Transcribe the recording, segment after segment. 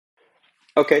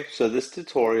Okay, so this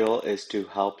tutorial is to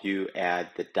help you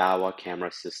add the Dahua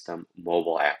camera system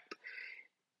mobile app.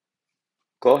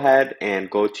 Go ahead and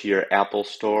go to your Apple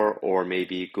Store or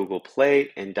maybe Google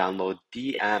Play and download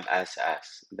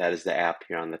DMSS. That is the app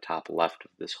here on the top left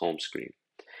of this home screen.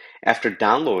 After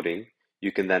downloading,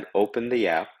 you can then open the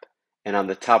app, and on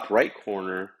the top right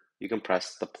corner, you can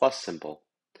press the plus symbol.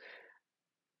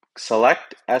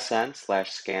 Select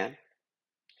SN/scan,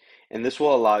 and this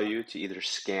will allow you to either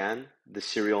scan the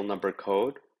serial number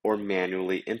code or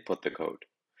manually input the code.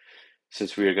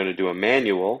 Since we are going to do a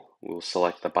manual, we will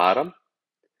select the bottom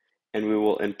and we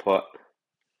will input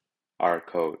our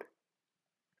code.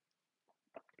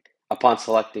 Upon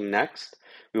selecting next,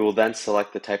 we will then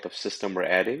select the type of system we're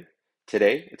adding.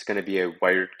 Today, it's going to be a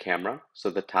wired camera. So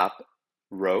the top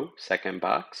row, second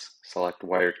box, select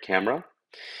wired camera.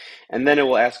 And then it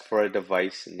will ask for a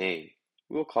device name.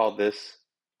 We'll call this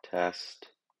test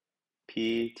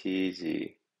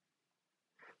PTZ.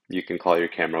 You can call your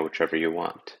camera whichever you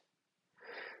want.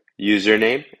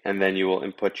 Username, and then you will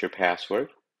input your password.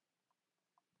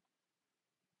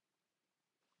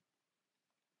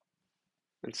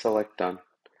 And select done.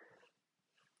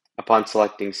 Upon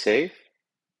selecting save,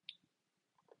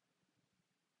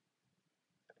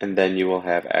 and then you will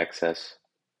have access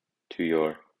to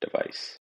your device.